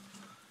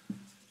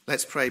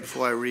Let's pray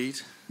before I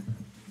read.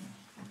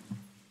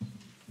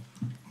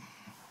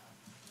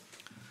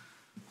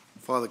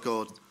 Father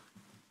God,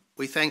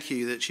 we thank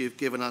you that you've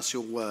given us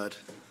your word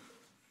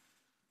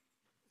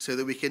so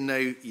that we can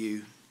know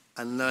you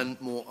and learn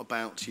more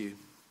about you.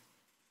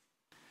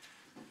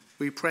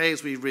 We pray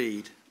as we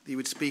read that you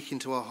would speak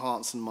into our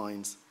hearts and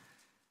minds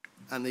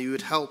and that you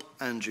would help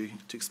Andrew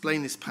to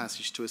explain this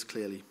passage to us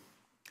clearly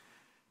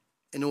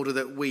in order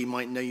that we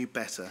might know you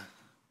better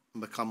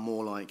and become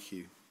more like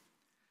you.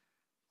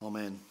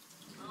 Amen.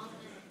 Amen.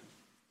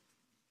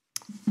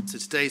 So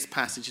today's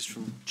passage is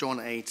from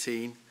John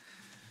 18.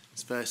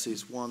 It's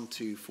verses 1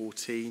 to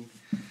 14.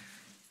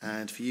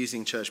 And for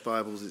using church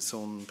Bibles, it's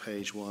on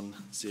page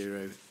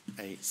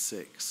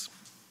 1086.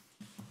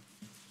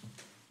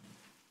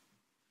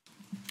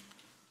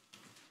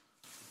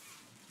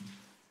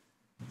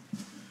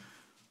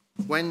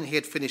 When he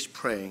had finished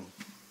praying,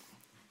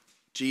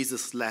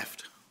 Jesus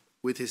left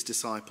with his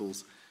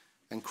disciples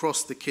and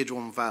crossed the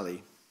Kidron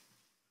Valley.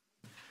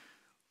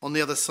 On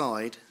the other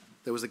side,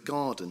 there was a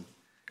garden,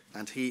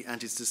 and he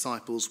and his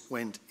disciples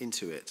went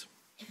into it.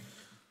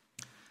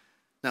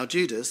 Now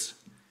Judas,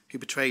 who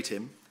betrayed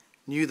him,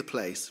 knew the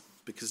place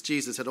because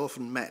Jesus had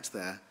often met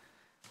there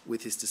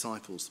with his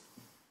disciples.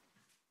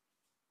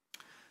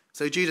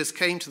 So Judas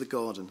came to the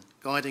garden,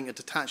 guiding a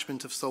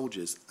detachment of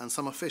soldiers and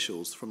some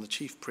officials from the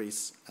chief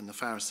priests and the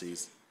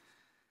Pharisees.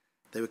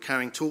 They were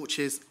carrying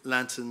torches,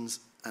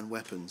 lanterns, and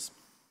weapons.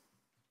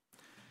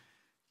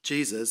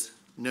 Jesus,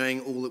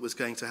 knowing all that was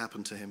going to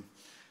happen to him,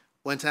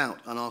 went out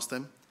and asked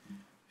them,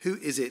 "Who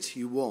is it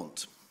you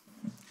want?"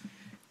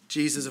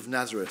 "Jesus of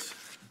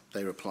Nazareth,"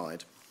 they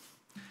replied.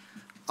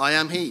 "I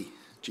am he,"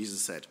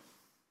 Jesus said.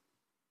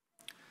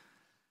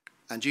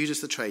 And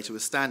Judas the traitor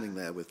was standing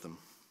there with them.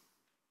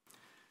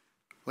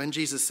 When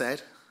Jesus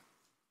said,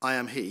 "I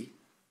am he,"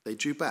 they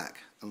drew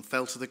back and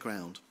fell to the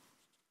ground.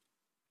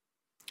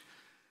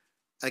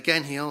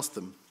 Again he asked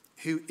them,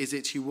 "Who is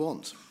it you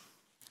want?"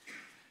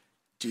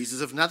 "Jesus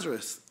of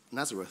Nazareth,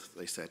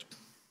 they said.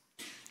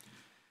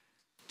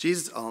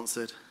 Jesus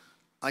answered,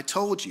 "I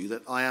told you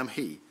that I am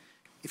he.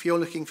 If you're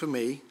looking for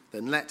me,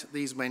 then let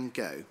these men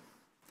go."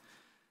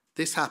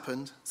 This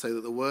happened so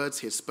that the words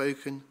he had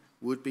spoken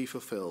would be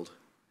fulfilled.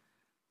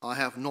 "I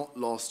have not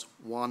lost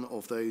one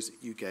of those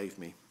you gave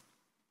me."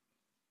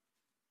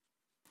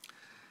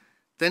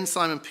 Then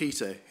Simon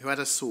Peter, who had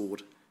a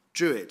sword,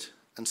 drew it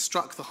and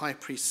struck the high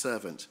priest's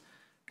servant,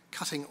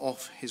 cutting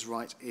off his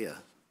right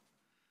ear.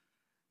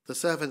 The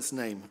servant's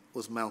name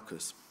was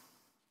Malchus.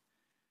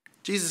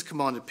 Jesus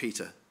commanded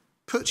Peter,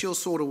 "Put your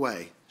sword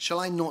away. Shall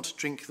I not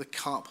drink the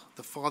cup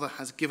the Father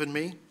has given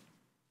me?"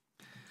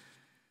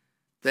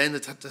 Then the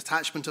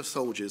detachment of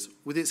soldiers,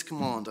 with its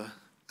commander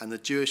and the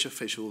Jewish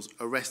officials,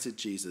 arrested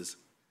Jesus.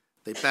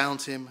 They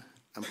bound him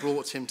and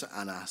brought him to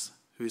Annas,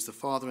 who is the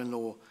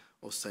father-in-law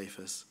of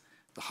Cephas,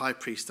 the high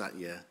priest that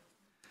year.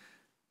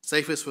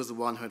 Cephas was the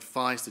one who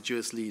advised the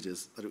Jewish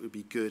leaders that it would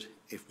be good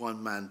if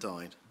one man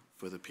died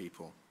for the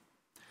people.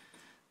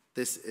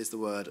 This is the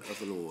word of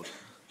the Lord.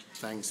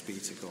 Thanks be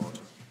to God.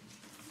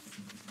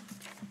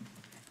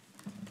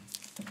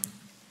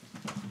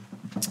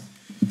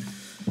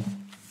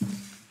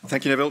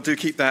 Thank you, Neville. Do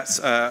keep that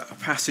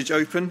passage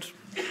open.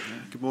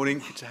 Good morning.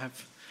 Good to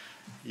have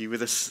you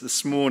with us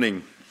this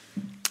morning.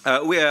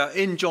 We are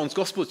in John's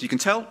Gospel, as you can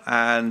tell,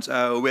 and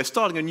we're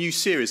starting a new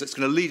series that's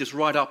going to lead us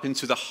right up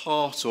into the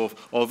heart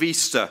of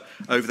Easter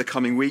over the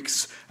coming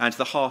weeks and to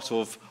the heart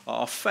of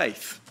our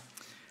faith.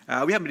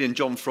 We haven't been in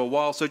John for a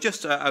while, so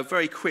just a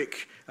very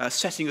quick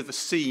setting of the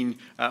scene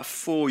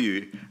for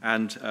you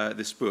and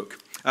this book.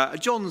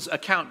 John's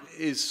account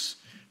is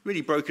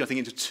really broken, I think,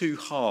 into two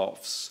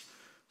halves.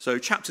 So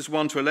chapters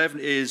 1 to 11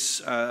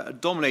 is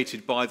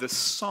dominated by the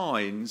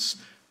signs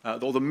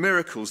or the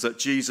miracles that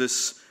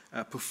Jesus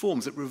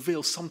performs that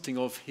reveal something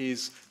of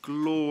his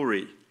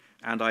glory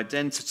and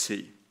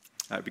identity.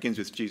 It begins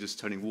with Jesus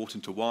turning water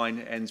into wine.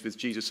 It ends with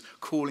Jesus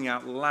calling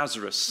out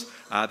Lazarus,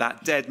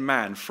 that dead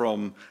man,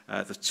 from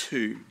the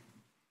tomb.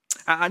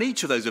 And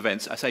each of those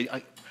events,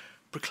 I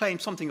proclaim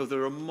something of the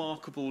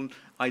remarkable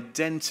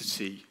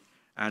identity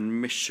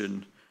and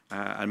mission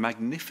and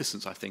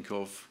magnificence, I think,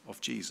 of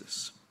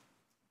Jesus.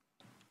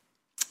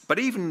 But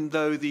even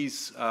though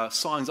these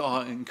signs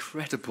are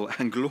incredible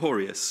and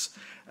glorious,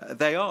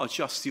 they are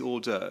just the hors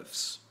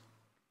d'oeuvres.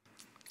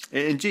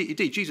 Indeed,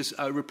 Jesus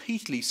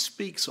repeatedly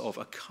speaks of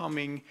a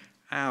coming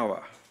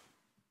hour,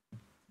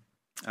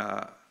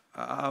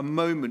 a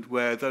moment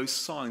where those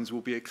signs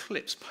will be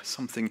eclipsed by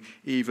something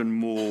even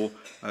more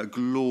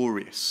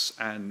glorious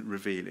and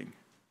revealing.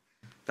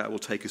 That will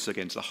take us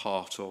again to the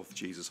heart of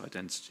Jesus'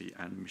 identity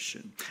and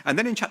mission. And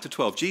then in chapter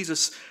 12,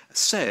 Jesus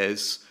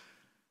says,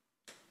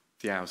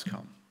 "The hour's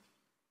come."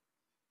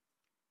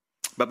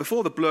 But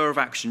before the blur of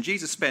action,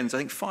 Jesus spends, I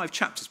think, 5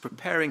 chapters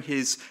preparing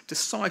his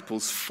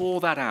disciples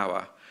for that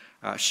hour,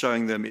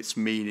 showing them its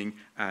meaning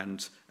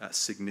and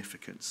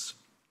significance.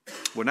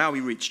 Well, now we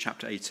reach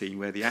chapter 18,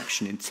 where the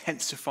action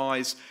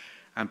intensifies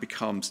and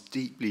becomes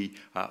deeply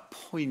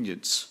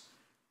poignant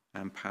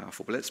and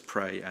powerful. But let's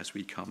pray as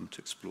we come to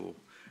explore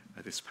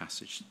this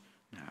passage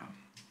now.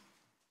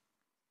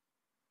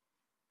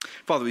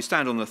 Father, we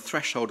stand on the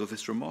threshold of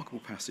this remarkable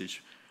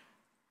passage.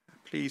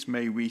 Please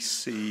may we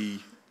see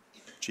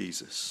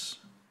Jesus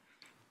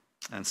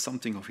and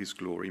something of his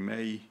glory.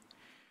 May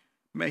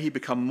he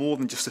become more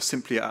than just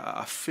simply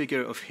a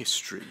figure of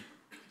history,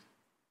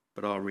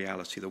 but our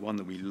reality, the one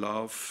that we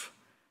love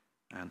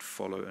and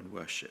follow and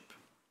worship.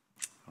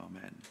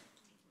 Amen.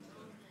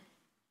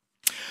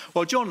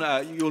 Well, John,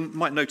 you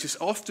might notice,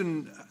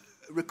 often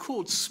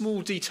records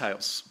small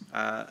details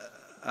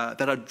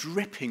that are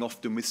dripping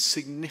often with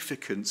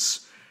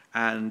significance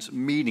and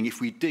meaning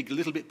if we dig a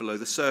little bit below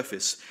the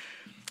surface.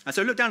 And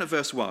so look down at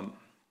verse 1.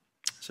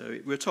 So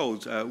we're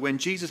told, when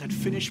Jesus had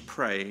finished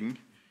praying,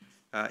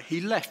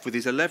 he left with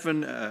his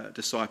 11 remaining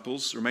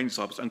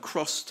disciples, and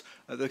crossed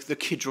the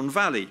Kidron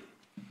Valley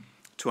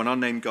to an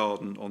unnamed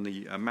garden on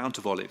the Mount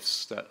of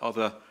Olives that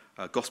other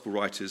gospel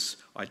writers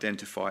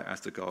identify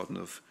as the Garden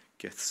of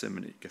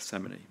Gethsemane.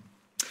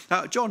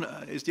 Now, John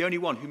is the only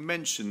one who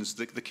mentions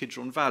the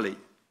Kidron Valley,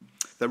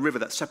 the river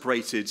that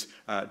separated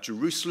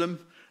Jerusalem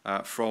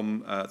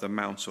from the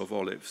Mount of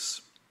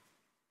Olives.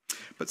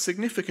 But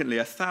significantly,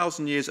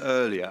 1,000 years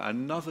earlier,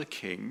 another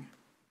king,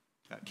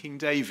 King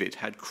David,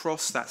 had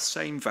crossed that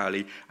same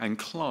valley and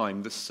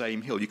climbed the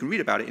same hill. You can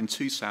read about it in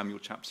 2 Samuel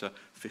chapter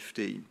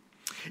 15.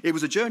 It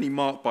was a journey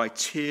marked by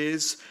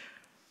tears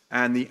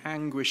and the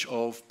anguish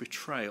of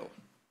betrayal.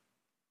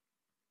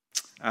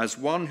 As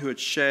one who had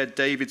shared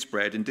David's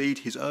bread, indeed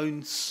his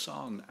own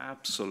son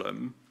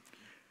Absalom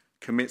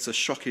commits a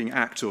shocking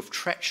act of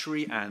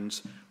treachery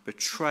and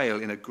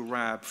betrayal in a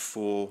grab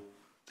for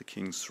the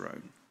king's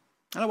throne.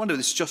 And I wonder if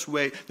this is just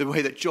the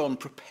way that John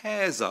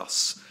prepares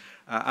us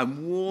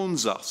and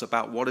warns us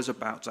about what is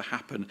about to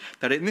happen.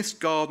 That in this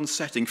garden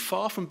setting,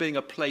 far from being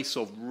a place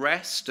of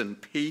rest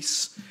and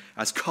peace,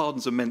 as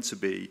gardens are meant to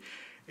be,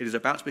 it is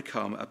about to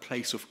become a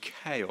place of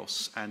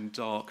chaos and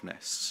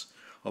darkness,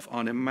 of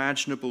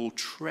unimaginable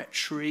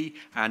treachery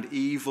and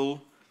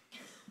evil,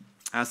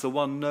 as the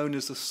one known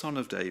as the Son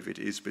of David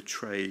is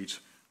betrayed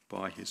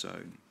by his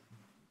own.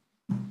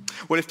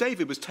 Well, if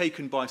David was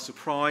taken by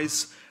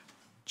surprise,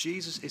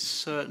 Jesus is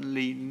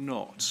certainly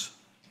not.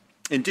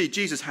 Indeed,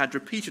 Jesus had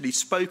repeatedly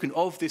spoken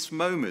of this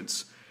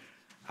moment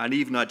and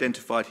even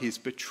identified his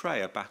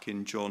betrayer back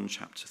in John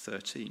chapter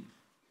 13.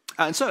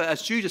 And so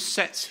as Judas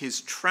sets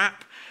his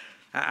trap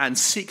and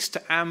seeks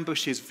to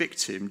ambush his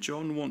victim,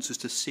 John wants us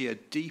to see a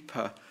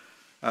deeper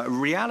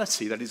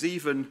reality that is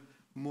even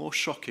more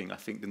shocking, I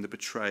think, than the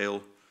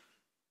betrayal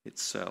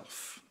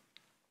itself.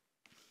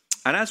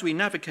 And as we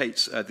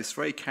navigate this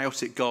very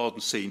chaotic garden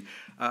scene,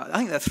 I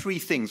think there are 3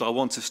 things I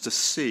want us to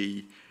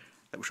see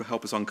which will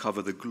help us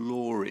uncover the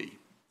glory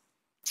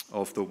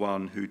of the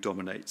one who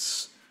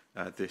dominates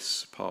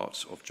this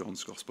part of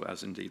John's gospel,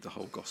 as indeed the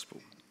whole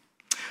gospel.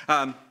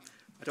 I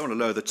don't want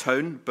to lower the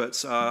tone,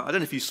 but I don't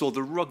know if you saw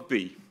the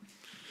rugby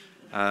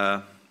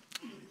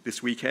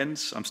this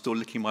weekend. I'm still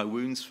licking my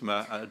wounds from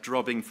a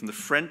drubbing from the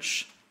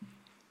French.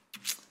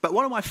 But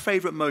one of my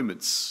favourite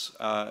moments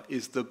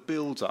is the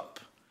build-up.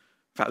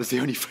 In fact, it was the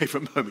only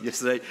favourite moment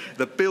yesterday,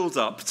 the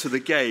build-up to the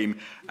game,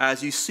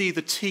 as you see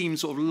the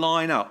teams sort of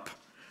line up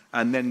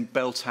and then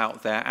belt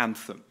out their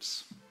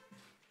anthems.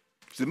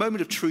 So the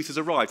moment of truth has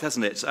arrived,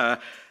 hasn't it?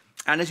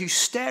 And as you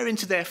stare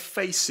into their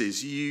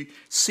faces, you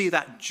see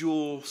that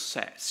jaw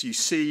set. You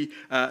see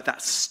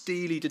that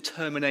steely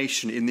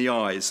determination in the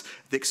eyes,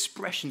 the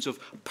expressions of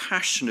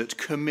passionate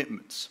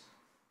commitment.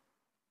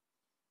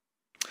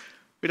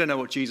 We don't know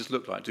what Jesus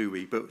looked like, do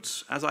we?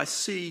 But as I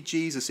see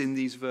Jesus in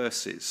these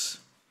verses,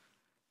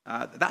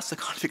 that's the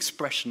kind of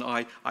expression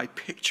I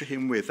picture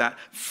him with, that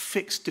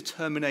fixed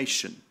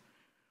determination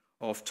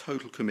of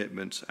total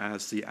commitment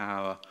as the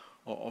hour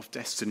of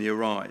destiny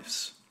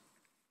arrives.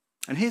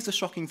 And here's the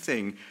shocking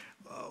thing.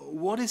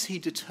 What is he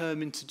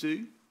determined to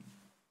do?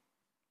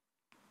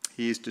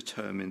 He is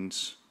determined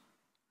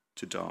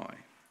to die.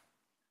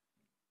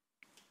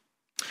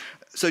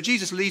 So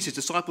Jesus leads his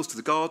disciples to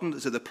the garden,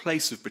 to the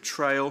place of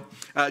betrayal.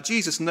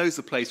 Jesus knows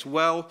the place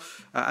well,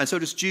 and so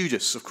does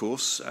Judas, of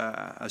course.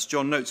 As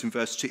John notes in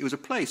verse 2, it was a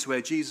place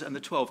where Jesus and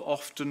the 12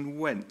 often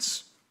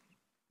went.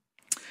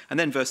 And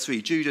then verse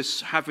 3,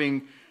 Judas,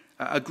 having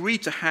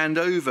agreed to hand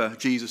over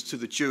Jesus to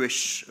the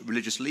Jewish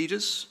religious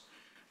leaders,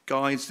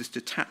 guides this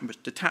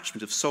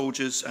detachment of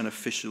soldiers and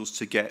officials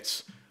to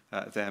get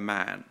their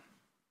man.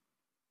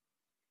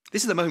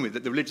 This is the moment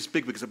that the religious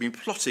bigwigs have been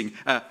plotting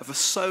for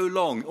so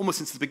long, almost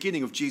since the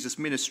beginning of Jesus'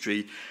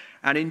 ministry.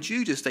 And in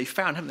Judas, they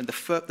found, haven't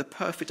they, the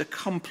perfect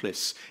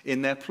accomplice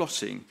in their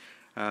plotting,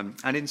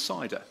 an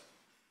insider,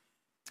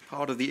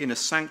 part of the inner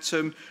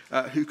sanctum,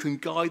 who can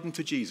guide them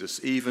to Jesus,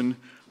 even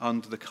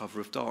under the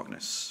cover of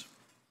darkness.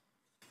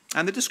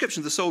 And the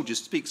description of the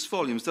soldiers speaks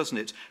volumes, doesn't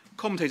it?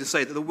 Commentators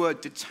say that the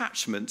word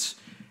detachment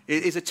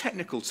is a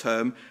technical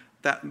term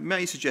that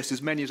may suggest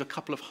as many as a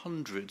couple of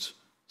hundred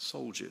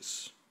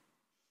soldiers.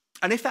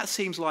 And if that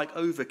seems like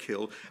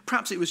overkill,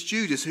 perhaps it was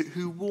Judas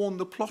who warned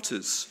the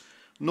plotters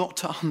not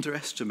to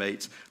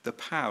underestimate the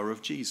power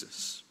of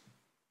Jesus.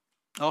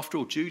 After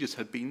all, Judas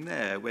had been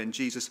there when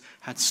Jesus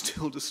had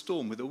stilled a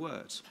storm with a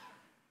word,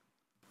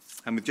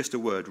 and with just a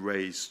word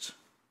raised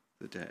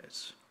the dead.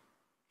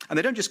 And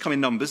they don't just come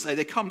in numbers,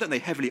 they come, don't they,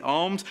 heavily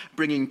armed,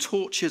 bringing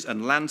torches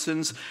and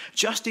lanterns,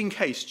 just in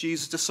case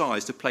Jesus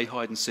decides to play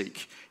hide and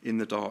seek in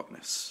the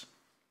darkness.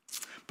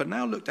 But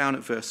now look down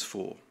at verse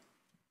 4.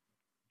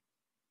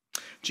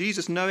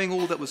 Jesus, knowing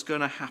all that was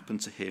going to happen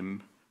to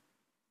him,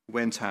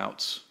 went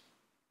out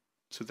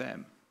to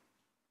them.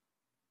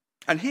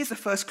 And here's the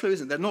first clue,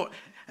 isn't it?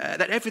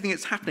 That everything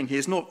that's happening here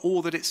is not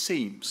all that it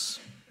seems.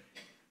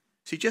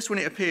 See, just when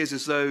it appears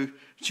as though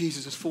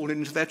Jesus has fallen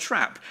into their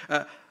trap,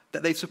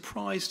 that they've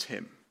surprised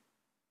him,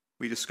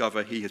 we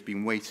discover he has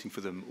been waiting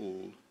for them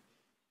all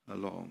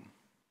along.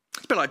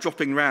 It's a bit like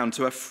dropping round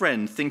to a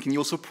friend thinking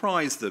you'll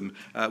surprise them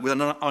with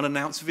an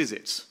unannounced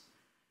visit.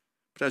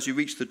 But as you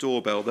reach the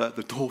doorbell,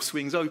 the door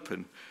swings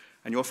open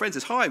and your friend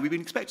says, "Hi, we've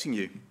been expecting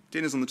you.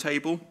 Dinner's on the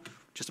table,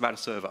 just about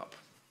to serve up."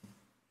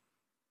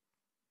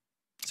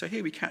 So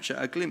here we catch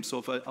a glimpse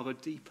of a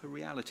deeper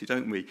reality,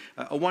 don't we?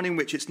 A one in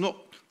which it's not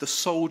the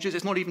soldiers,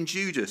 it's not even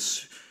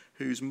Judas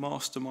who's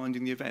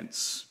masterminding the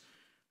events,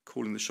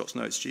 calling the shots.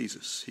 No, it's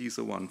Jesus. He's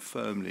the one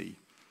firmly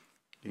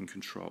in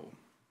control.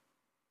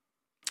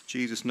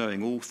 Jesus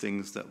knowing all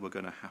things that were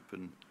going to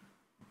happen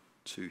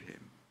to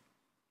him.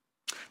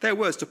 They're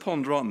words to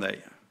ponder, aren't they?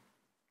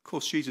 Of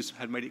course, Jesus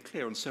had made it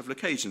clear on several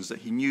occasions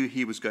that he knew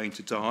he was going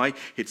to die.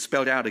 He'd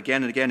spelled out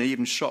again and again and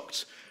even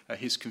shocked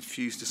his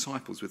confused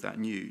disciples with that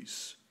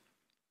news.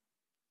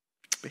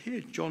 But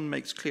here John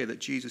makes clear that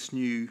Jesus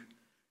knew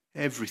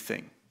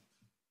everything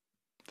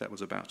that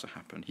was about to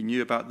happen. He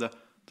knew about the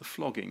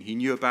flogging. He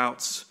knew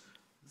about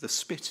the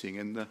spitting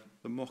and the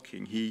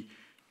mocking. He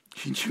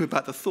knew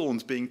about the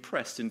thorns being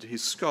pressed into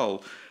his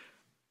skull,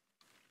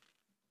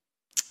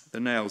 the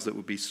nails that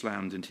would be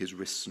slammed into his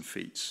wrists and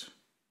feet,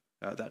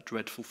 that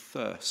dreadful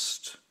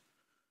thirst,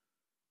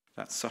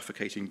 that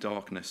suffocating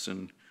darkness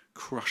and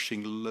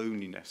crushing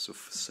loneliness of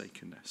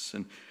forsakenness.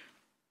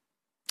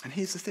 And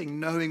here's the thing,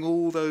 knowing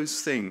all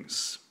those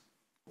things,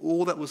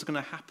 all that was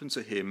going to happen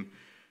to him,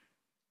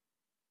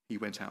 he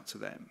went out to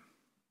them.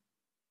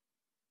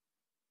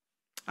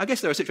 I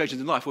guess there are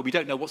situations in life where we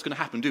don't know what's going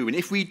to happen, do we? And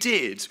if we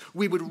did,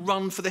 we would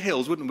run for the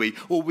hills, wouldn't we?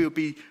 Or we would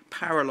be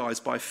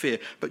paralyzed by fear.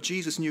 But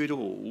Jesus knew it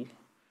all,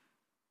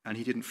 and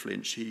he didn't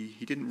flinch.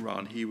 He didn't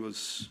run. He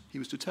was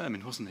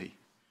determined, wasn't he?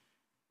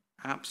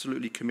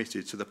 Absolutely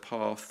committed to the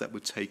path that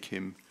would take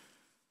him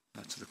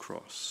to the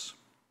cross.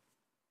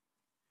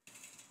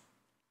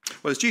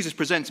 Well, as Jesus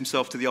presents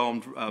himself to the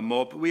armed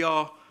mob, we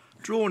are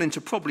drawn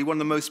into probably one of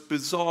the most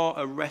bizarre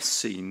arrest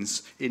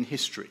scenes in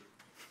history.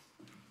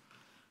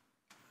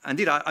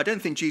 Indeed, I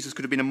don't think Jesus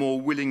could have been a more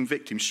willing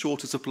victim,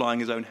 short of supplying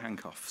his own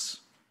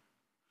handcuffs.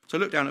 So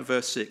look down at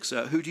verse 6.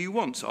 "Who do you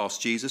want?"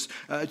 asked Jesus.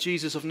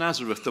 "Jesus of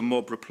Nazareth," the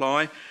mob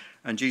reply.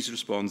 And Jesus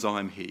responds, "I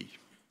am he."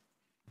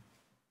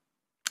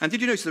 And did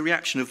you notice the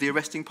reaction of the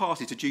arresting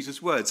party to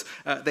Jesus' words?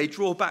 They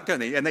draw back, don't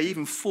they? And they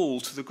even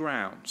fall to the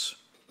ground.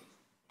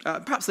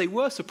 Perhaps they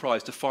were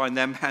surprised to find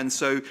their man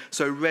so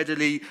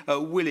readily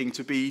willing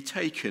to be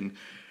taken.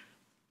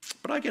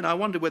 But again, I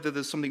wonder whether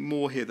there's something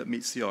more here that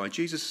meets the eye.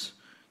 Jesus,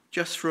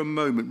 just for a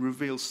moment,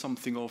 reveals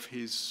something of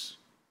his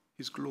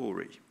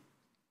glory,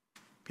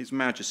 his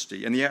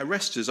majesty. And the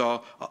arresters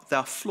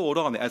they're flawed,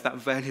 aren't they, as that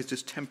veil is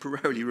just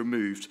temporarily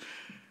removed,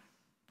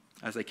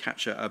 as they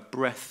catch a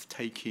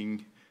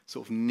breathtaking,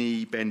 sort of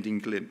knee-bending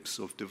glimpse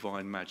of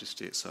divine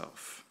majesty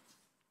itself.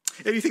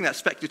 If you think that's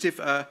speculative,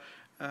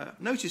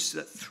 notice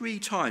that 3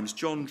 times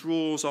John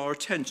draws our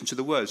attention to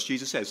the words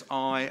Jesus says,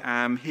 "I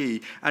am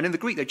he." And in the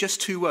Greek, they're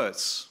just 2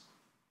 words.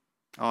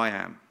 I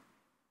am.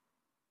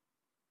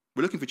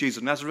 We're looking for Jesus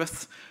of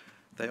Nazareth.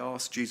 They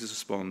ask, Jesus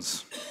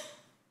responds,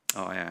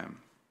 I am.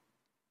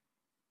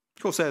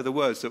 Of course, they're the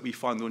words that we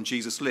find on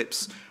Jesus'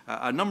 lips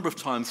a number of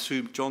times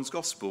through John's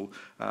Gospel,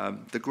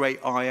 the great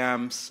I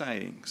am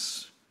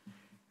sayings,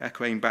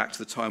 echoing back to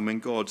the time when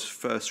God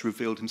first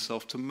revealed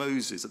himself to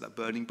Moses at that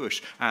burning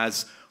bush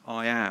as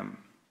I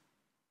am.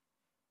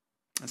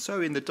 And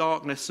so in the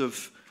darkness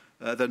of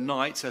the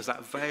night, as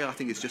that veil, I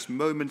think, is just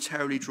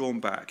momentarily drawn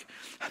back,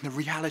 and the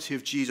reality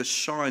of Jesus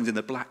shines in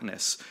the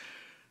blackness,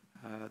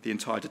 the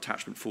entire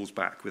detachment falls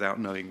back without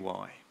knowing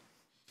why.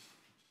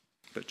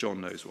 But John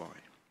knows why.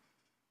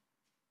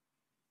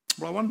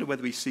 Well, I wonder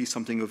whether we see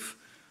something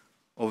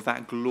of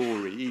that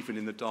glory, even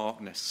in the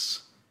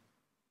darkness,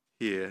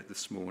 here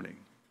this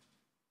morning.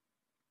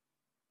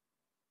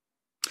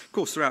 Of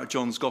course, throughout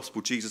John's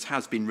Gospel, Jesus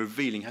has been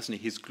revealing, hasn't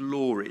he, his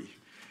glory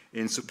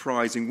in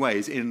surprising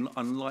ways, in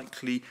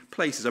unlikely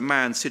places. A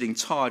man sitting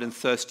tired and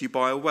thirsty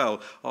by a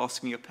well,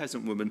 asking a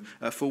peasant woman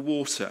for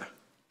water,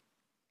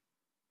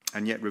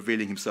 and yet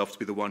revealing himself to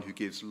be the one who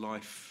gives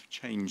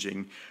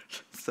life-changing,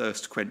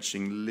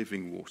 thirst-quenching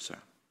living water.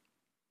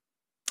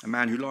 A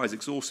man who lies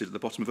exhausted at the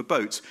bottom of a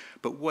boat,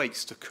 but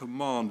waits to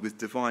command with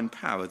divine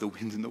power the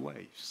wind and the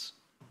waves.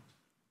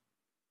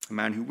 A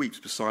man who weeps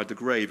beside the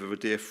grave of a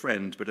dear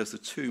friend, but as the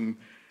tomb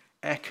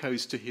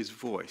echoes to his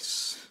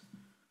voice,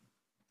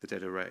 the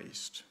dead are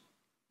raised.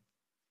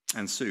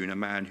 And soon a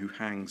man who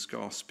hangs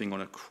gasping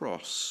on a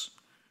cross,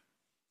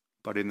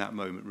 but in that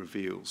moment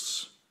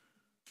reveals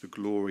the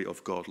glory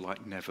of God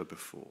like never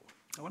before.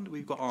 I wonder if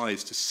we've got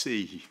eyes to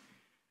see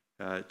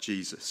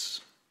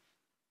Jesus,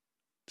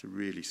 to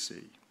really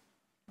see.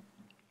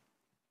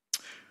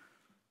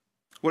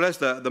 Well, as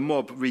the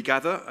mob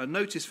regather,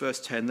 notice verse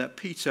 10 that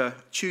Peter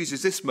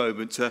chooses this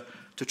moment to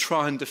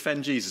try and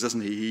defend Jesus,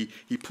 doesn't he?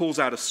 He pulls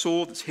out a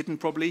sword that's hidden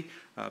probably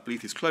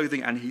beneath his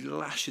clothing, and he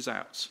lashes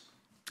out.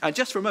 And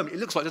just for a moment, it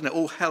looks like, doesn't it,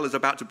 all hell is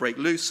about to break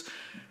loose,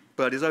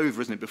 but it's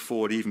over, isn't it,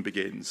 before it even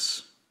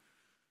begins,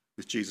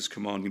 with Jesus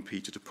commanding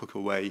Peter to put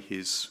away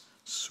his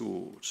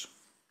sword.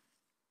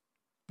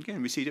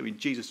 Again, we see that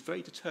Jesus is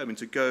very determined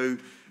to go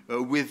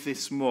with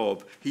this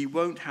mob. He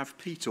won't have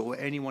Peter or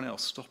anyone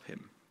else stop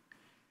him.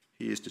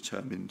 He is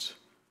determined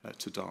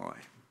to die.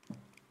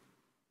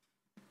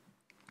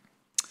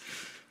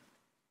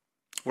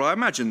 Well, I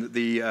imagine that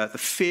the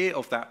fear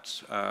of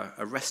that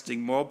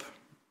arresting mob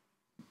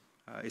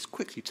is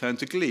quickly turned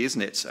to glee,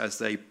 isn't it, as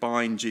they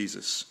bind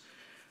Jesus,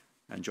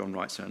 and John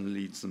writes and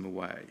leads them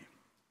away.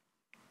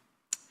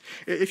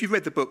 If you've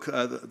read the book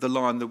The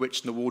Lion, the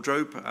Witch and the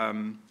Wardrobe,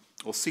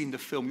 or seen the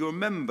film, you'll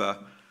remember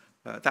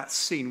that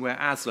scene where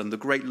Aslan, the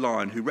great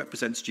lion who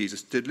represents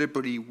Jesus,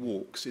 deliberately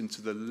walks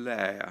into the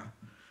lair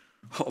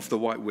of the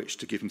White Witch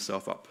to give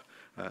himself up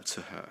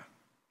to her.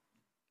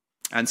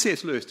 And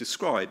C.S. Lewis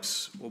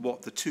describes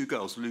what the two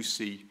girls,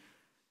 Lucy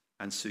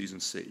and Susan,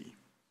 see.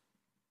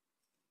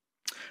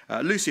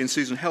 Lucy and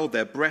Susan held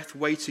their breath,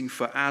 waiting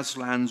for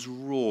Aslan's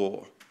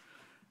roar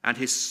and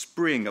his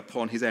spring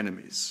upon his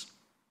enemies.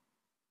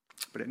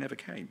 But it never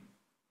came.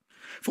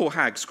 Four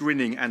hags,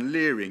 grinning and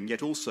leering,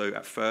 yet also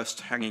at first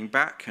hanging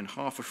back and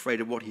half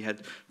afraid of what they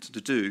had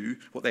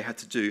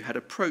to do, had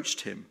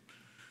approached him.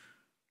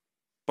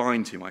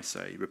 "Bind him, I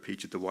say,"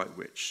 repeated the White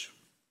Witch.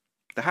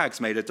 The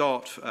hags made a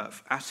dart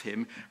at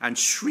him and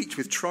shrieked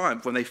with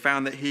triumph when they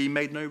found that he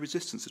made no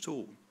resistance at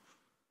all.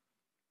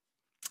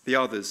 The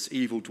others,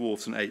 evil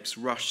dwarfs and apes,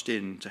 rushed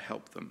in to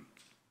help them.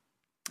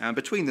 And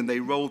between them,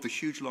 they rolled the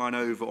huge lion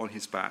over on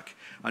his back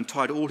and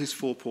tied all his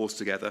four paws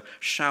together,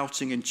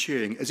 shouting and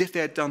cheering as if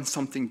they had done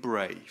something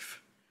brave.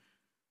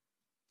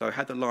 Though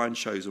had the lion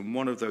chosen,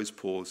 one of those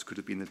paws could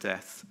have been the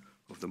death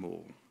of them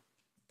all.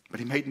 But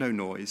he made no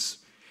noise,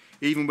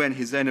 even when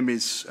his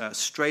enemies,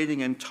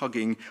 straining and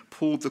tugging,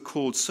 pulled the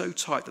cord so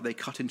tight that they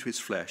cut into his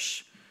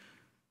flesh.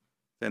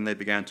 Then they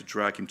began to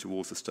drag him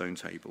towards the stone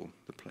table,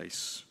 the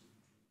place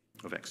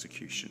of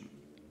execution.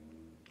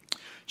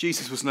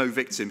 Jesus was no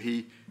victim.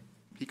 He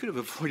could have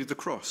avoided the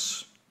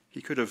cross.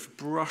 He could have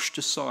brushed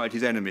aside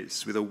his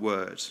enemies with a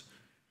word.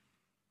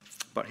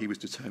 But he was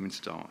determined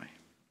to die.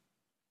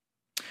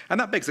 And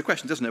that begs the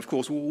question, doesn't it, of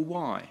course, well,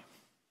 why?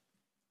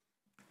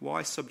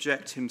 Why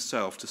subject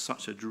himself to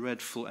such a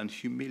dreadful and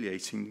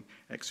humiliating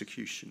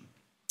execution?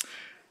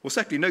 Well,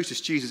 secondly,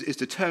 notice Jesus is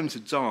determined to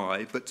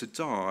die, but to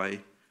die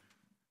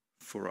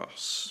for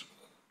us.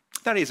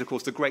 That is, of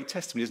course, the great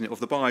testimony, isn't it,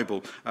 of the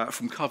Bible,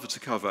 from cover to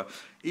cover.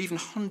 Even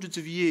hundreds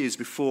of years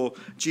before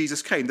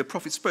Jesus came, the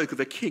prophet spoke of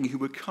a king who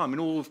would come in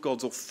all of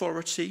God's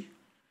authority,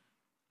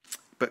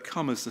 but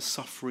come as the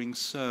suffering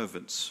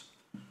servant,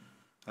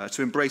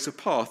 to embrace a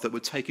path that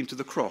would take him to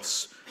the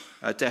cross,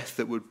 a death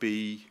that would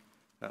be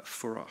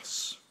for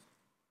us.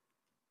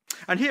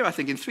 And here, I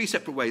think, in three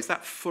separate ways,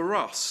 that for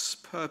us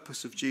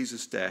purpose of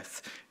Jesus'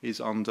 death is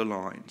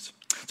underlined.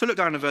 So look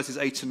down at verses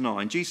 8 and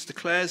 9. Jesus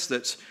declares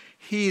that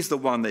he is the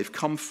one they've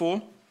come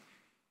for,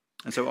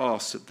 and so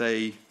asks that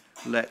they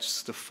let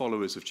the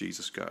followers of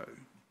Jesus go.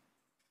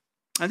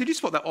 And did you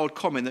spot that odd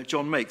comment that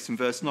John makes in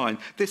verse 9?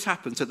 This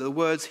happened so that the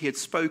words he had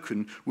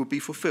spoken would be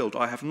fulfilled.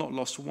 I have not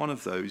lost one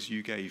of those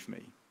you gave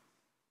me.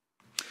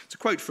 It's a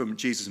quote from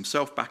Jesus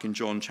himself back in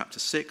John chapter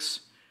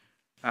 6,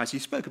 as he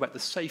spoke about the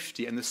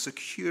safety and the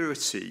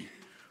security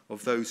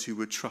of those who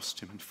would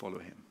trust him and follow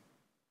him.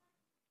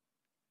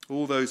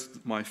 All those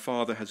that my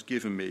Father has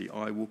given me,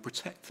 I will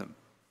protect them.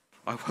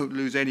 I won't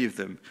lose any of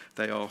them.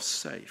 They are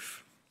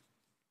safe.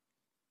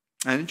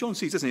 And John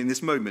sees, doesn't he, in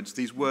this moment,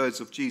 these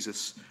words of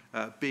Jesus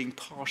being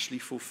partially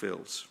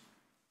fulfilled.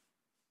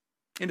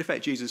 In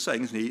effect, Jesus is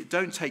saying, isn't he,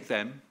 don't take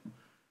them,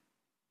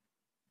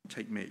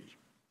 take me.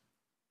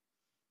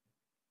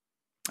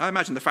 I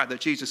imagine the fact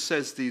that Jesus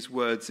says these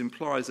words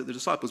implies that the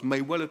disciples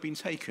may well have been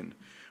taken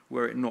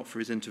were it not for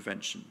his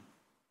intervention.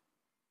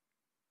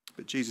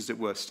 But Jesus, at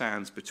worst,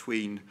 stands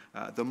between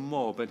the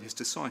mob and his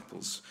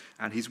disciples,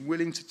 and he's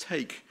willing to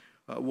take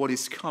what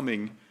is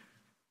coming,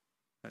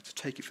 to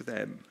take it for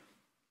them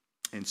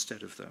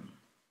instead of them.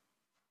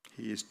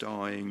 He is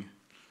dying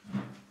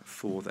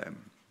for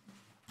them.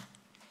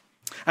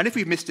 And if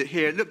we've missed it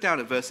here, look down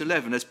at verse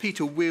 11. As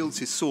Peter wields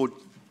his sword,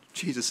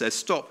 Jesus says,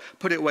 "Stop,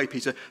 put it away,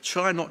 Peter.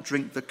 Shall I not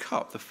drink the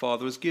cup the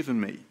Father has given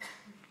me?"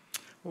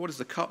 Well, what is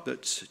the cup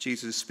that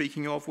Jesus is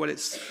speaking of? Well,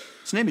 it's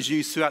an image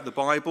used throughout the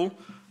Bible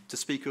to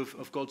speak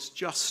of God's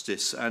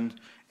justice, and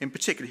in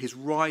particular his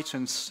right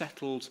and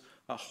settled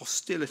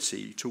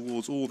hostility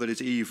towards all that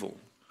is evil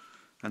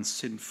and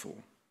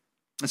sinful.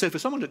 And so for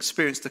someone to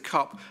experience the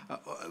cup,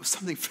 it was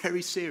something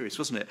very serious,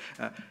 wasn't it?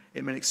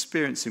 It meant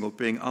experiencing or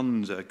being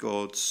under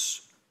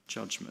God's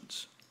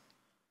judgment.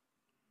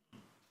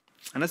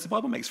 And as the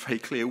Bible makes very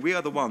clear, we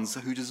are the ones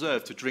who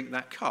deserve to drink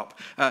that cup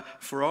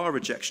for our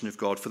rejection of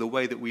God, for the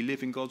way that we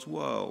live in God's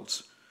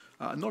world.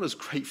 Not as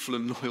grateful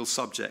and loyal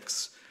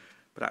subjects,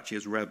 but actually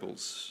as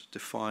rebels,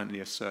 defiantly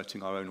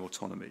asserting our own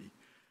autonomy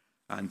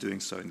and doing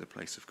so in the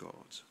place of God.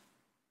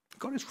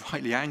 God is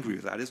rightly angry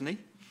with that, isn't he?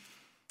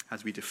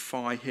 As we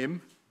defy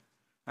him,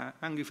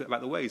 angry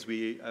about the ways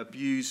we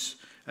abuse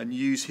and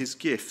use his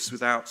gifts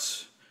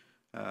without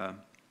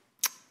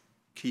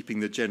keeping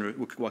the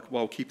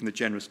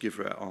generous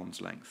giver at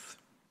arm's length.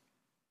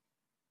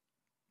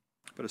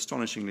 But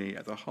astonishingly,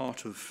 at the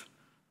heart of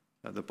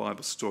the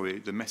Bible story,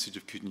 the message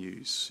of good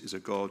news is a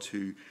God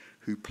who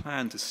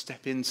planned to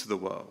step into the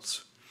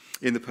world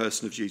in the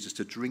person of Jesus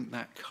to drink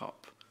that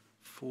cup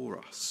for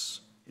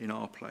us in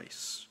our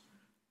place,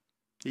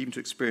 even to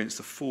experience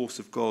the force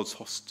of God's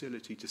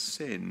hostility to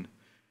sin,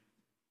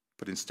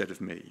 but instead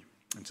of me,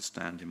 and to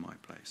stand in my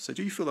place. So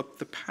do you feel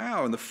the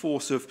power and the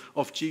force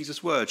of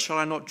Jesus' word? Shall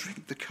I not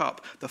drink the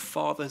cup the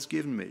Father has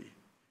given me?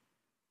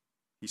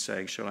 He's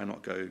saying, shall I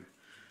not go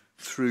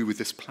through with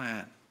this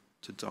plan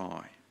to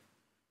die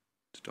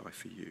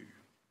for you?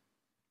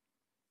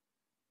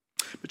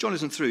 But John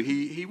isn't through.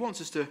 He wants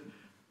us to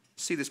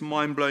see this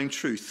mind-blowing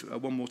truth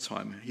one more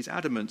time. He's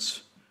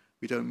adamant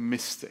we don't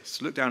miss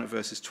this. Look down at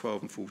verses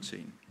 12 and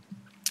 14.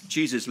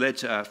 Jesus led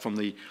from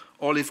the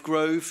olive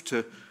grove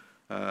to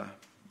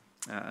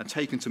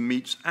taken to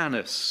meet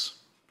Annas.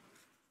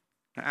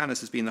 Now,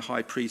 Annas has been the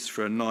high priest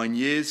for 9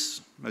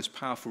 years, most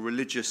powerful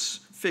religious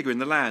figure in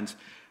the land.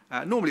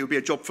 Normally it would be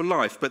a job for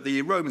life, but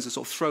the Romans have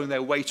sort of thrown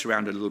their weight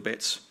around a little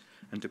bit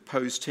and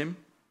deposed him,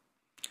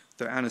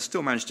 though Annas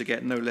still managed to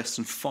get no less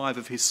than 5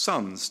 of his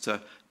sons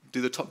to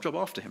do the top job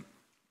after him.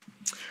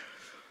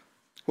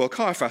 Well,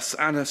 Caiaphas,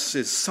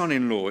 Annas'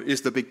 son-in-law,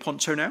 is the big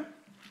poncho now,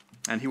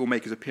 and he will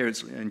make his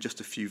appearance in just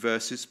a few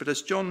verses. But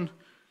as John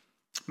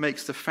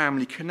makes the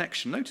family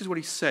connection, notice what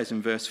he says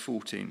in verse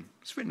 14.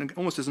 It's written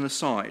almost as an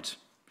aside.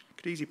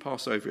 Could easily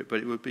pass over it, but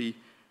it would be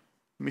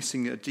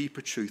missing a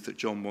deeper truth that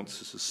John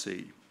wants us to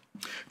see.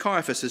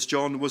 Caiaphas, says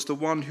John, was the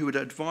one who had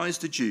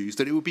advised the Jews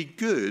that it would be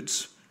good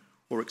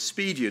or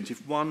expedient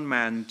if one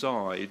man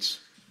died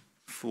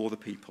for the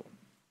people.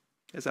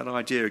 There's that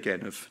idea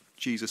again of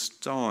Jesus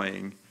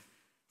dying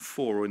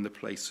for or in the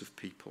place of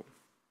people.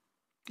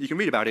 You can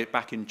read about it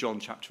back in John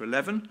chapter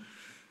 11.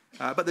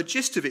 But the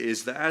gist of it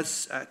is that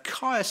as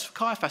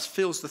Caiaphas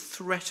feels the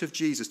threat of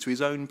Jesus to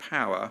his own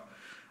power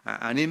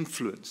and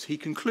influence, he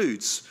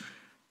concludes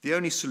the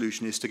only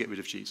solution is to get rid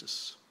of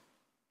Jesus.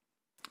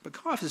 But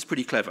Caiaphas is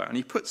pretty clever, and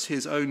he puts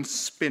his own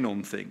spin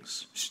on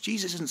things. If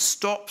Jesus isn't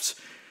stopped,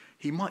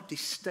 he might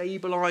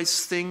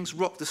destabilize things,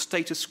 rock the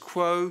status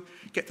quo,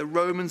 get the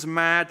Romans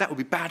mad. That would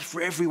be bad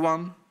for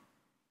everyone.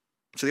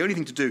 So the only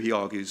thing to do, he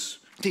argues,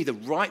 indeed the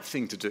right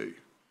thing to do,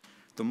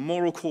 the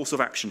moral course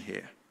of action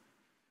here,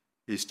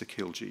 is to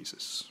kill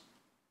Jesus.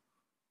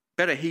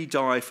 Better he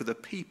die for the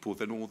people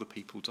than all the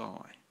people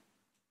die.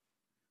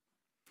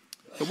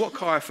 But what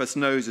Caiaphas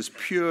knows as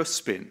pure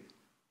spin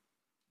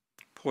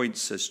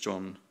points, says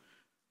John,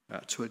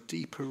 to a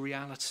deeper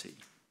reality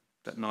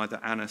that neither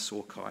Annas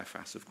or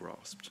Caiaphas have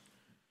grasped.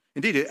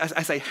 Indeed,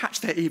 as they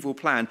hatch their evil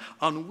plan,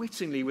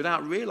 unwittingly,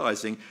 without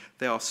realizing,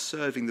 they are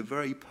serving the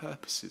very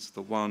purposes of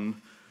the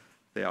one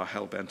they are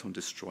hell-bent on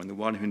destroying, the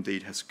one who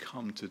indeed has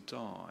come to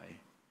die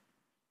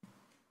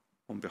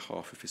on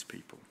behalf of his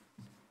people.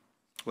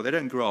 Well, they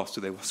don't grasp,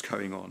 do they, what's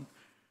going on?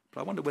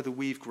 But I wonder whether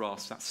we've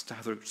grasped that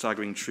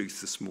staggering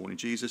truth this morning.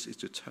 Jesus is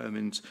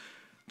determined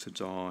to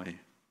die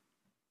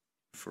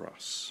for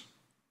us.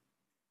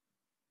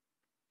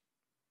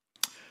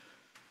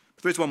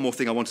 But there is one more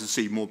thing I wanted to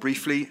see more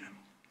briefly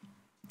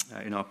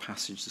in our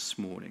passage this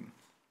morning.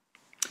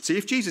 See,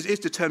 if Jesus is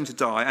determined to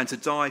die and to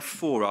die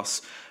for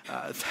us,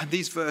 then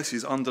these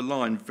verses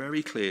underline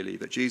very clearly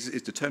that Jesus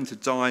is determined to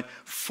die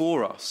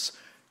for us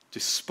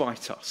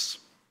despite us,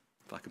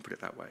 if I can put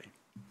it that way.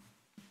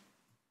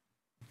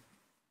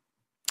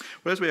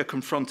 Well, as we are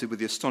confronted with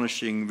the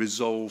astonishing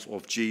resolve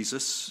of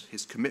Jesus,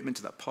 his commitment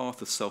to that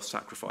path of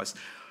self-sacrifice,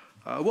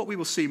 what we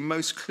will see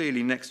most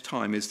clearly next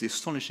time is the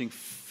astonishing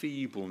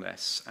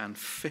feebleness and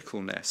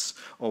fickleness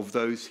of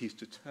those he's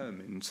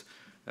determined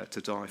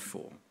to die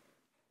for.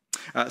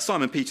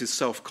 Simon Peter's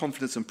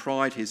self-confidence and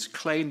pride, his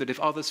claim that if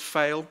others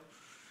fail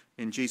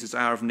in Jesus'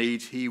 hour of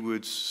need, he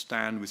would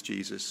stand with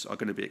Jesus, are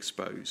going to be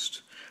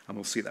exposed. And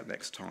we'll see that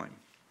next time.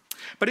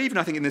 But even,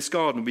 I think, in this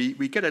garden,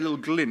 we get a little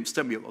glimpse,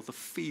 don't we, of the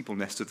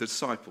feebleness of the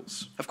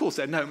disciples. Of course,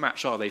 they're no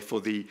match, are they,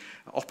 for the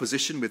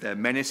opposition with their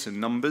menace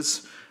and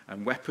numbers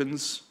and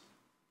weapons.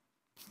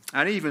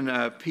 And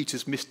even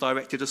Peter's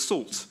misdirected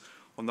assault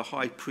on the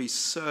high priest's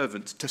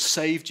servant to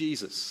save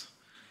Jesus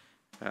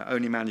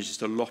only manages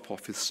to lop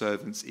off his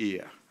servant's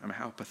ear. I mean,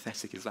 how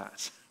pathetic is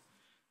that?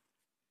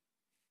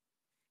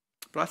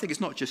 But I think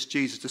it's not just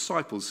Jesus'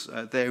 disciples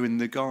there in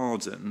the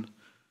garden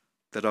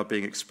that are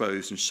being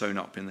exposed and shown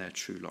up in their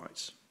true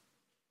light.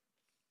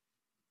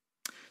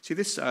 See,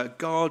 this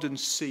garden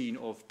scene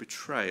of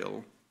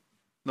betrayal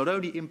not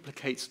only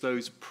implicates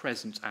those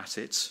present at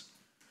it,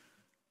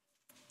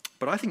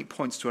 but I think it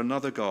points to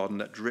another garden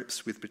that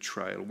drips with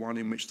betrayal, one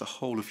in which the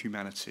whole of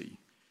humanity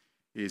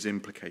is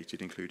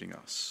implicated, including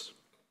us.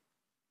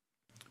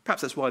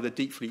 Perhaps that's why the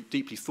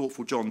deeply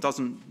thoughtful John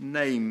doesn't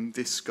name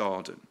this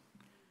garden.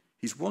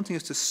 He's wanting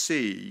us to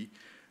see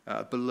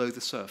below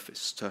the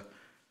surface, to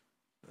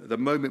the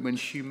moment when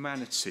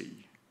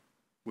humanity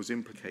was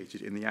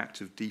implicated in the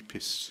act of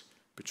deepest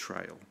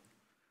betrayal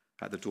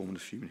at the dawn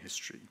of human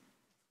history.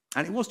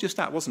 And it was just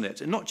that, wasn't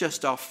it? And not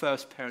just our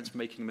first parents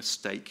making a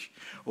mistake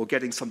or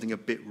getting something a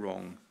bit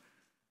wrong.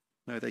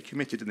 No, they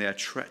committed in their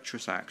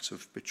treacherous act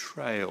of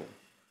betrayal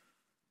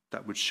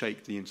that would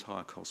shake the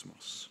entire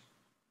cosmos.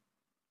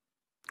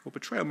 Well,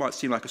 betrayal might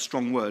seem like a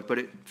strong word, but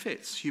it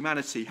fits.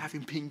 Humanity,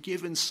 having been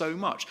given so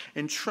much,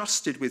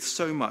 entrusted with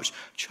so much,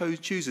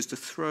 chooses to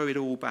throw it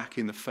all back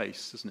in the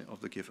face, doesn't it,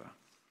 of the giver.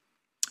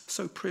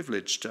 So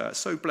privileged,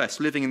 so blessed,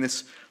 living in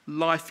this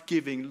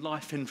life-giving,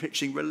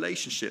 life-enriching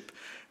relationship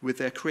with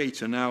their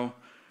Creator, now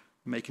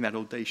making that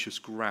audacious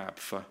grab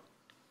for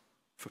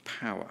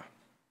power,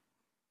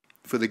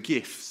 for the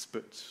gifts,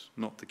 but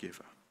not the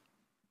giver.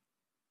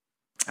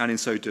 And in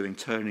so doing,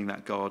 turning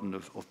that garden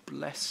of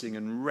blessing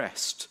and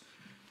rest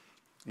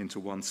into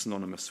one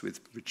synonymous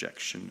with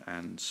rejection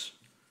and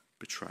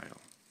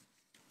betrayal.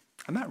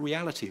 And that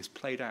reality has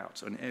played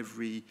out on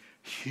every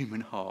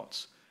human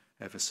heart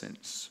ever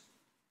since.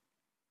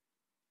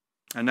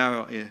 And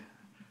now,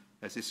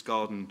 as this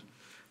garden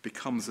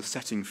becomes a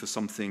setting for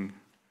something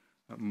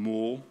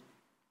more,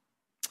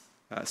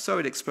 so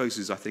it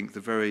exposes, I think, the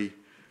very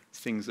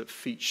things that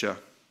feature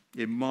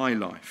in my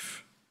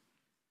life,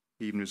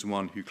 even as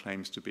one who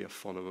claims to be a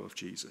follower of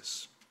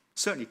Jesus.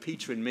 Certainly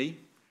Peter and me,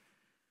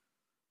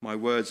 my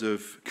words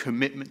of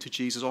commitment to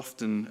Jesus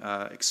often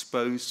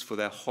exposed for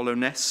their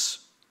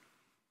hollowness.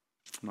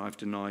 When I've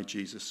denied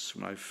Jesus,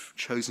 when I've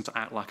chosen to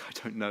act like I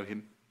don't know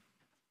him.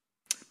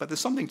 But there's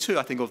something too,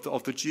 I think,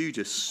 of the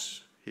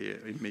Judas here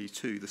in me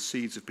too, the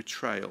seeds of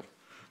betrayal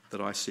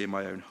that I see in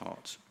my own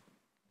heart.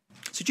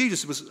 So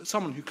Judas was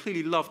someone who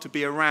clearly loved to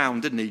be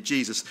around, didn't he,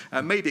 Jesus?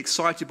 Maybe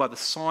excited by the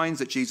signs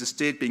that Jesus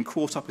did, being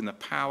caught up in the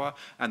power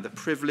and the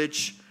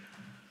privilege,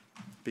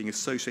 being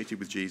associated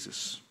with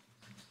Jesus.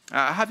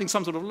 Having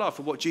some sort of love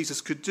for what Jesus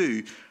could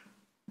do,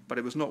 but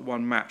it was not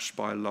one matched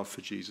by a love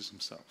for Jesus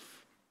himself.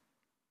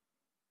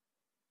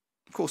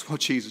 Of course, what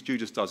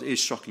Judas does is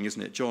shocking,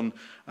 isn't it? John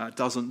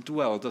doesn't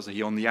dwell, does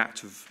he, on the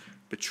act of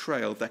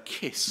betrayal, the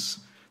kiss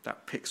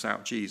that picks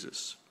out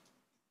Jesus.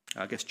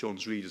 I guess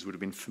John's readers would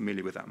have been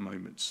familiar with that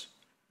moment.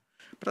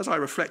 But as I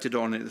reflected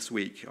on it this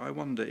week, I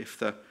wonder if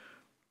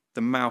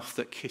the mouth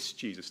that kissed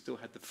Jesus still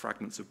had the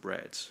fragments of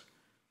bread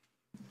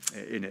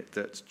in it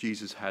that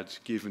Jesus had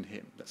given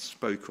him, that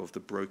spoke of the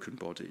broken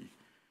body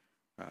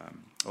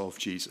of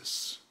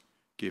Jesus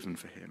given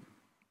for him.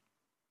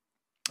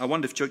 I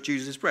wonder if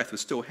Jesus' breath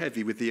was still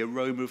heavy with the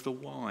aroma of the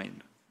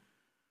wine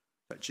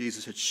that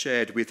Jesus had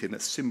shared with him,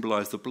 that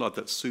symbolized the blood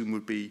that soon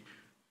would be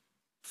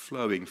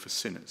flowing for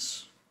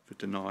sinners, for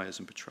deniers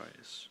and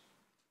betrayers.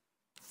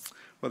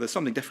 Well, there's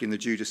something definitely in the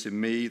Judas in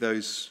me,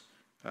 those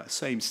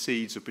same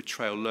seeds of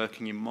betrayal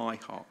lurking in my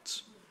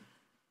heart.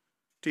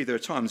 Indeed, there are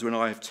times when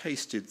I have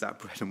tasted that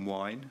bread and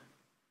wine.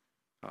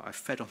 I've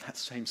fed on that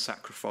same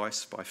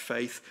sacrifice by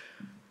faith,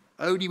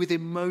 only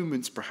within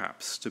moments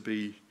perhaps to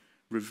be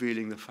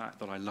revealing the fact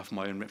that I love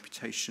my own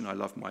reputation, I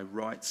love my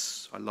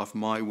rights, I love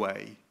my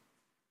way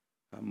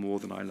more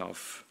than I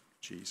love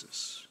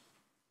Jesus.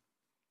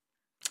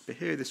 But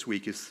here this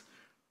week is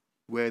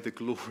where the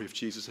glory of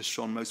Jesus has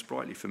shone most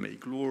brightly for me.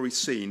 Glory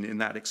seen in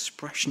that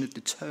expression of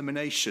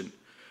determination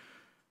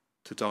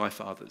to die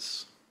for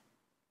others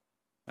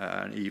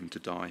and even to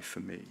die for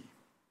me.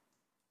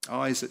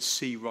 Eyes that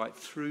see right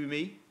through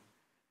me,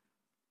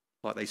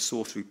 like they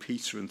saw through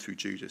Peter and through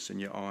Judas, and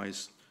your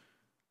eyes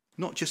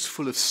not just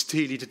full of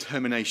steely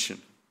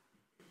determination,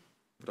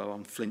 but of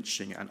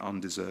unflinching and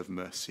undeserved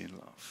mercy and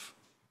love.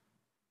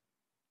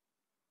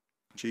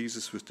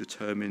 Jesus was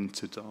determined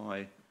to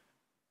die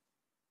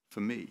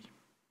for me.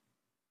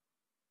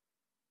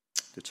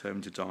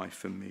 Determined to die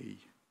for me,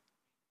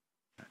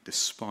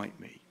 despite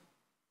me.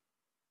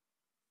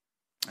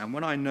 And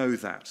when I know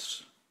that,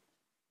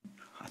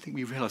 I think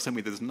we realise, don't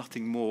we, there's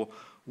nothing more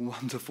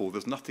wonderful,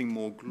 there's nothing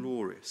more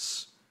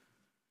glorious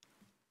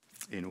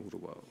in all the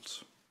world.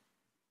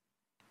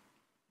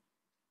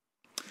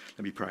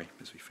 Let me pray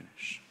as we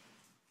finish.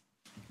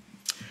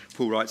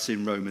 Paul writes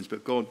in Romans,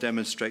 but God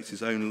demonstrates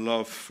his own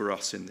love for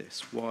us in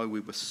this. While we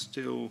were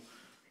still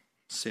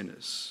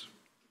sinners,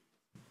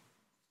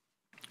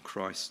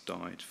 Christ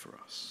died for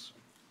us.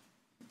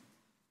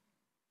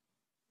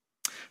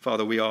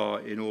 Father, we are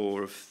in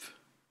awe of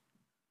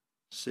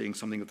seeing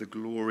something of the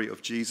glory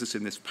of Jesus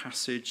in this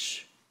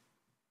passage,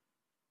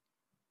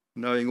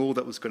 knowing all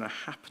that was going to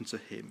happen to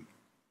him.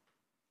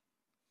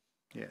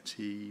 Yet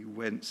he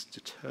went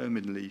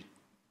determinedly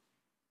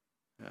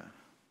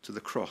to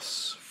the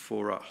cross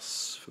for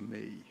us, for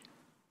me.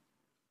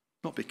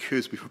 Not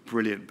because we were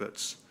brilliant,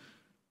 but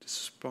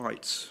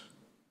despite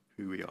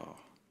who we are.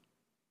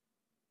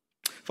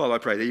 Father, I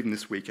pray that even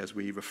this week, as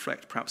we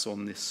reflect perhaps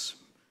on this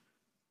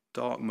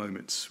dark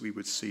moment, we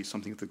would see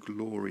something of the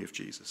glory of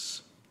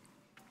Jesus,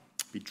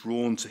 be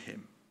drawn to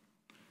him,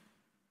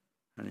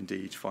 and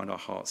indeed find our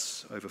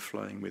hearts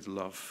overflowing with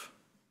love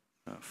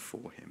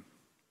for him.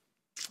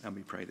 And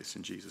we pray this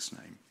in Jesus'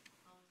 name.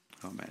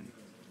 Amen.